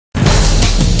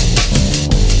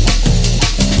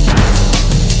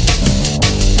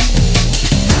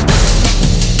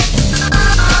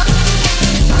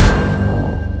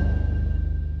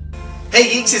Hey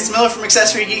Geeks, it's Miller from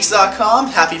AccessoryGeeks.com.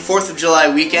 Happy 4th of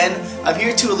July weekend. I'm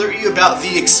here to alert you about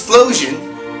the explosion.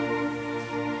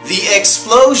 The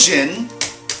explosion.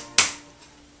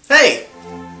 Hey,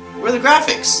 where are the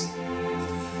graphics?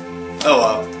 Oh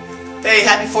well. Hey,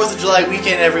 happy 4th of July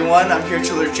weekend everyone. I'm here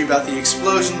to alert you about the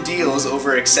explosion deals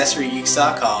over at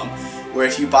AccessoryGeeks.com, where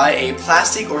if you buy a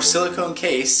plastic or silicone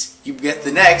case, you get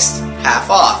the next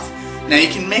half off. Now you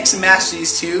can mix and match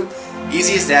these two,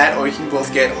 easy as that, or you can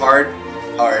both get hard,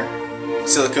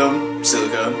 silicone,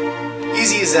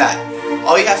 easy as that.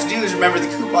 All you have to do is remember the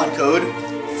coupon code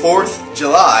 4th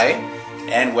July,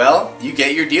 and well, you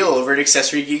get your deal over at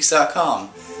AccessoryGeeks.com.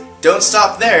 Don't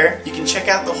stop there, you can check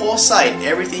out the whole site.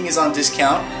 Everything is on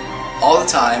discount, all the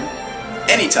time,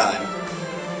 anytime.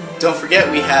 Don't forget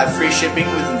we have free shipping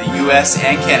within the US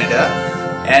and Canada,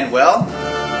 and well,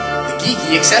 the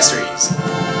geeky accessories.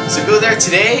 So go there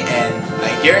today and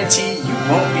I guarantee you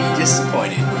won't be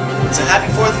disappointed. So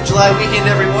happy 4th of July weekend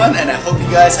everyone, and I hope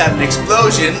you guys have an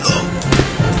explosion.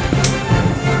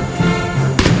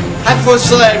 Happy 4th of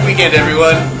July weekend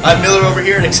everyone. I'm Miller over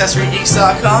here at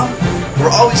AccessoryGeeks.com. We're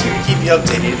always here to keep you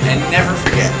updated, and never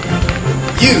forget,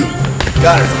 you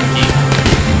got it from a geek.